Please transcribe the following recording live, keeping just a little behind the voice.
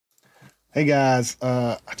Hey guys,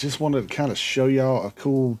 I just wanted to kind of show y'all a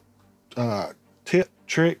cool tip,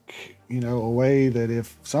 trick, a way that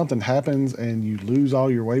if something happens and you lose all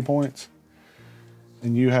your waypoints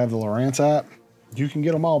and you have the Lowrance app, you can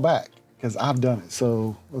get them all back because I've done it.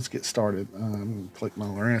 So let's get started. Click my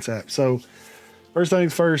Lowrance app. So first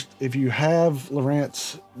things first, if you have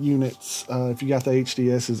Lowrance units, if you got the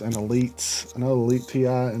HDSs and elites, I know Elite TI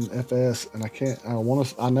and FS, and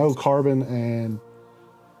I know Carbon and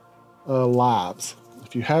lives.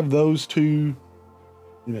 If you have those two,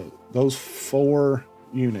 those 4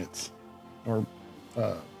 units or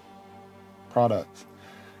products,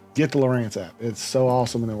 get the Lowrance app. It's so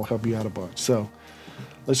awesome and it will help you out a bunch. So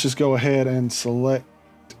let's just go ahead and select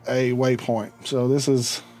a waypoint. So this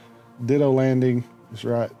is Ditto Landing. It's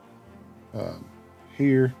right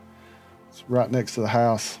here. It's right next to the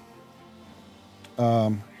house.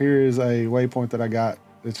 Here is a waypoint that I got.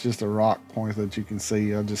 It's just a rock point that you can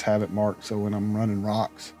see. I just have it marked so when I'm running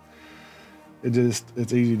rocks,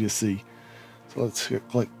 it's easy to see. So let's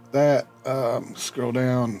click that. Scroll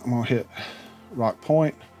down. I'm gonna hit rock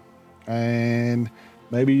point, and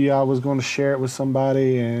maybe I was going to share it with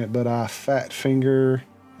somebody, but I fat finger,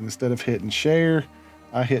 and instead of hitting share,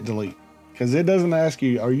 I hit delete because it doesn't ask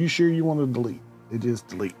you, are you sure you want to delete? It just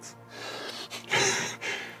deletes.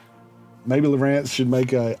 Maybe Lowrance should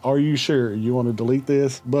make a, are you sure you want to delete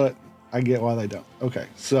this? But I get why they don't. Okay,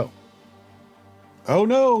 so. Oh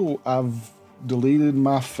no, I've deleted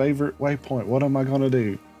my favorite waypoint. What am I going to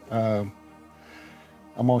do? I'm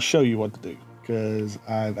going to show you what to do because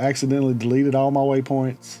I've accidentally deleted all my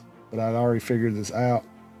waypoints, but I'd already figured this out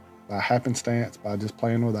by happenstance, by just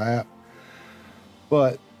playing with the app.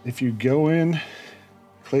 But if you go in,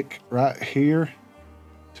 click right here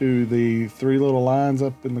to the 3 little lines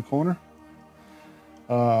up in the corner.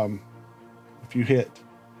 If you hit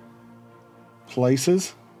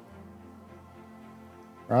places,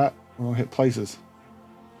 right? We're gonna hit places.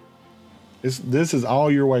 This is all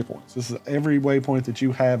your waypoints. This is every waypoint that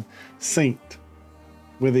you have synced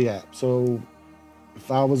with the app. So if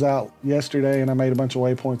I was out yesterday and I made a bunch of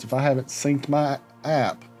waypoints, if I haven't synced my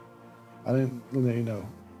app, I didn't,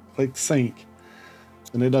 click sync,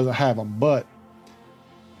 then it doesn't have them. But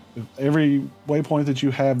if every waypoint that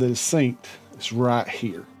you have that is synced, it's right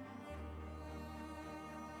here.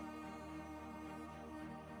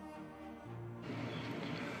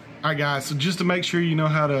 All right, guys, so just to make sure you know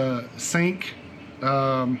how to sync, what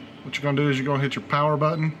you're gonna do is you're gonna hit your power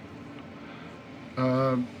button.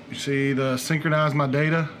 You see the synchronize my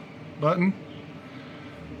data button.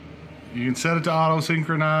 You can set it to auto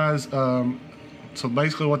synchronize. So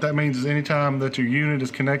basically what that means is anytime that your unit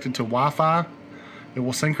is connected to Wi-Fi, it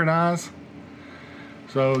will synchronize.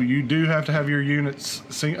 So you do have to have your units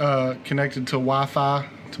connected to Wi-Fi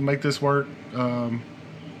to make this work.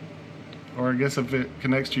 Or I guess if it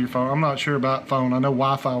connects to your phone. I'm not sure about phone. I know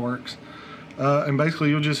Wi-Fi works. And basically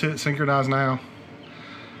you'll just hit synchronize now.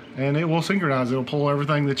 And it will synchronize. It'll pull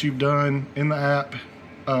everything that you've done in the app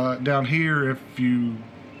down here. If your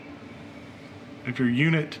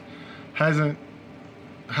unit has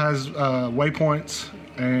waypoints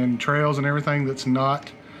and trails and everything that's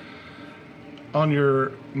not on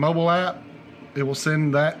your mobile app, it will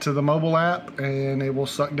send that to the mobile app and it will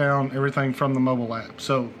suck down everything from the mobile app.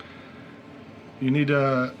 So you need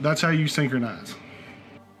to, that's how you synchronize.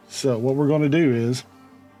 So what we're going to do is,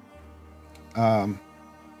 now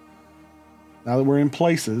that we're in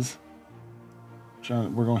places,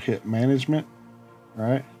 we're going to hit management,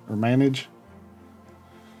 right? Or manage.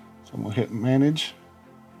 So I'm going to hit manage.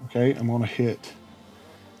 Okay, I'm going to hit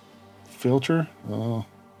filter.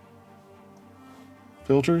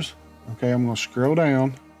 Filters. Okay, I'm going to scroll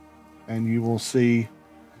down and you will see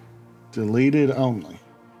deleted only.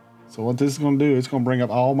 So what this is going to do, it's going to bring up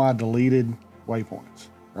all my deleted waypoints,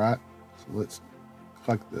 right? So let's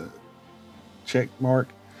click the check mark.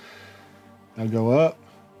 I'll go up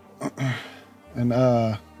and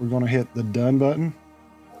we're going to hit the done button,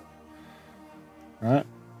 right?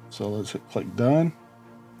 So let's click done.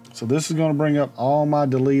 So this is going to bring up all my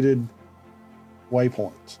deleted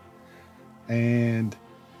waypoints. And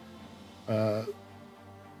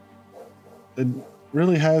it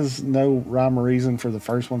really has no rhyme or reason for the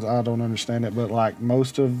first ones. I don't understand it, but like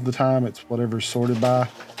most of the time it's whatever's sorted by.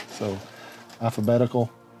 So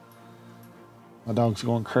alphabetical. My dog's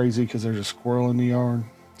going crazy because there's a squirrel in the yard.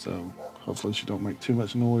 So hopefully she don't make too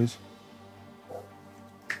much noise.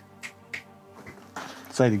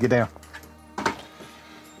 Sadie, get down.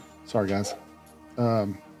 Sorry guys.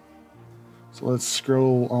 So let's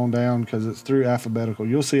scroll on down because it's through alphabetical.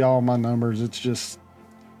 You'll see all my numbers. It's just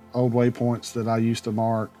old waypoints that I used to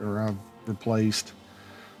mark or I've replaced.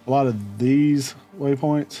 a lot of these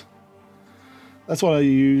waypoints. That's what I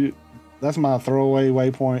use. That's my throwaway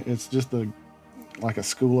waypoint. It's just like a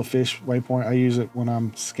school of fish waypoint. I use it when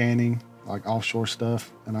I'm scanning like offshore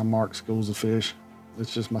stuff and I mark schools of fish.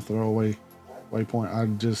 It's just my throwaway waypoint. I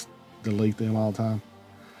just delete them all the time.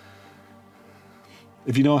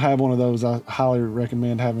 If you don't have one of those, I highly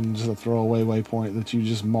recommend having just a throwaway waypoint that you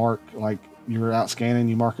just mark, like you're out scanning,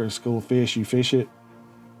 you mark a school of fish, you fish it.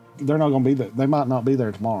 They're not going to be there. They might not be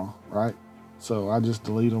there tomorrow, right? So I just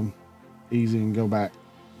delete them easy and go back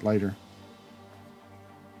later.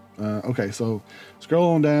 Okay, so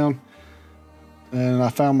scroll on down and I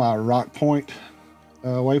found my rock point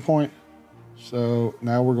waypoint. So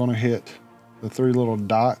now we're going to hit the 3 little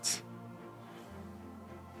dots.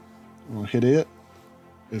 I'm going to hit it.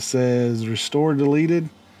 It says restore deleted,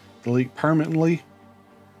 delete permanently,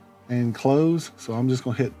 and close. So I'm just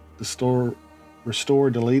going to hit the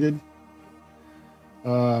restore deleted.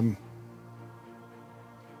 And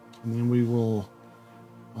then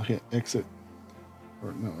I'll hit exit,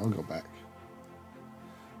 or no, I'll go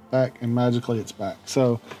back, and magically it's back.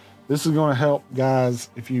 So this is going to help guys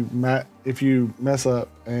if you mess up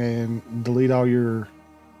and delete all your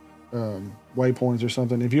waypoints or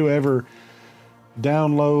something. If you ever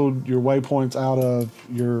download your waypoints out of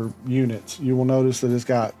your units, you will notice that it's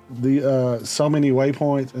got so many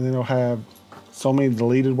waypoints, and then it'll have so many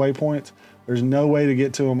deleted waypoints. There's no way to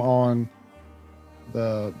get to them on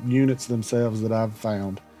the units themselves that I've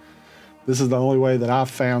found. This is the only way that I've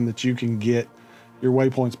found that you can get your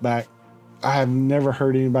waypoints back. I have never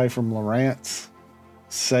heard anybody from Lowrance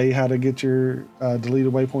say how to get your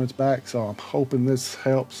deleted waypoints back, so I'm hoping this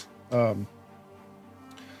helps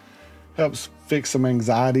fix some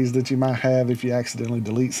anxieties that you might have if you accidentally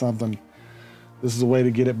delete something. This is a way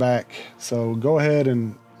to get it back. So go ahead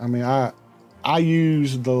and, I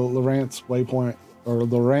use the Lowrance waypoint or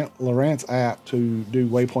the Lowrance app to do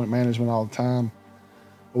waypoint management all the time.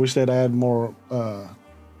 I wish they'd add more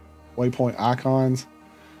waypoint icons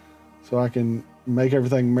so I can make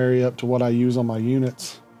everything marry up to what I use on my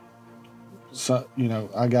units. So,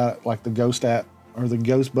 I got like the ghost app, or the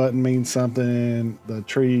ghost button means something, the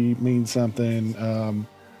tree means something,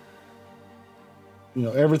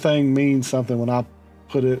 everything means something when I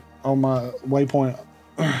put it on my waypoint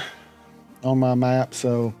on my map.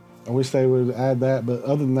 So I wish they would add that, but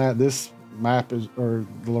other than that, this map or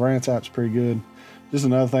the Lowrance app's pretty good. Just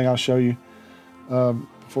another thing I'll show you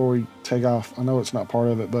before we take off. I know it's not part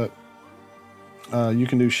of it, but you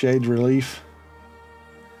can do shade relief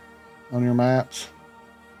on your maps,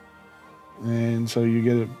 and so you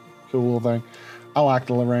get a cool little thing. I like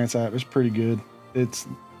the Lowrance app. It's pretty good.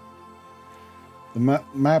 The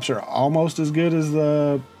maps are almost as good as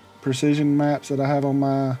the precision maps that I have on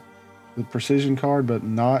the precision card, but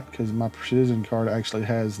not, because my precision card actually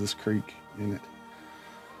has this creek in it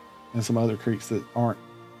and some other creeks that aren't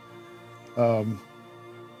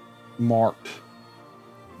marked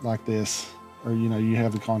like this, or you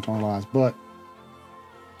have the contour lines, but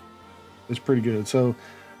it's pretty good. So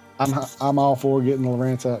I'm all for getting the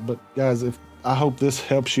Lowrance app, but guys, I hope this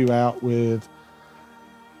helps you out with,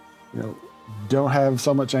 don't have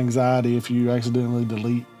so much anxiety if you accidentally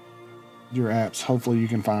delete your apps. Hopefully you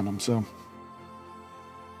can find them. So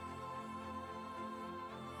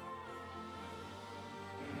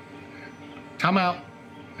time out.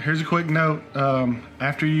 Here's a quick note.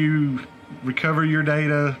 After you recover your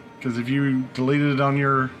data, because if you deleted it on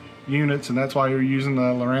your units and that's why you're using the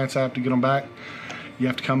Lowrance app to get them back, you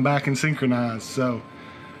have to come back and synchronize. So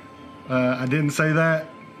I didn't say that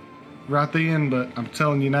right then, but I'm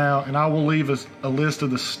telling you now, and I will leave a list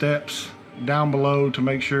of the steps down below to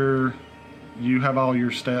make sure you have all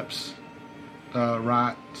your steps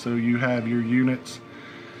right, so you have your units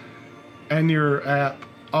and your app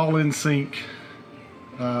all in sync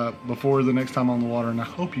before the next time on the water. And I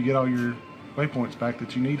hope you get all your waypoints back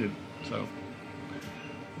that you needed. So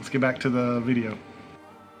let's get back to the video.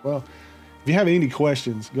 Well, if you have any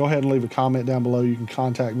questions, go ahead and leave a comment down below. You can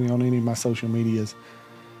contact me on any of my social medias.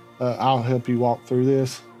 I'll help you walk through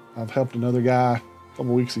this. I've helped another guy a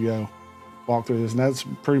couple weeks ago walk through this, and that's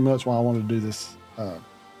pretty much why I wanted to do this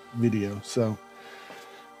video. So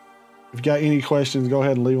if you got any questions, go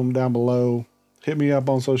ahead and leave them down below. Hit me up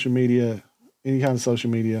on social media, any kind of social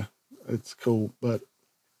media. It's cool. But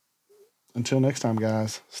until next time,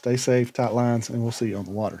 guys, stay safe, tight lines, and we'll see you on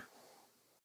the water.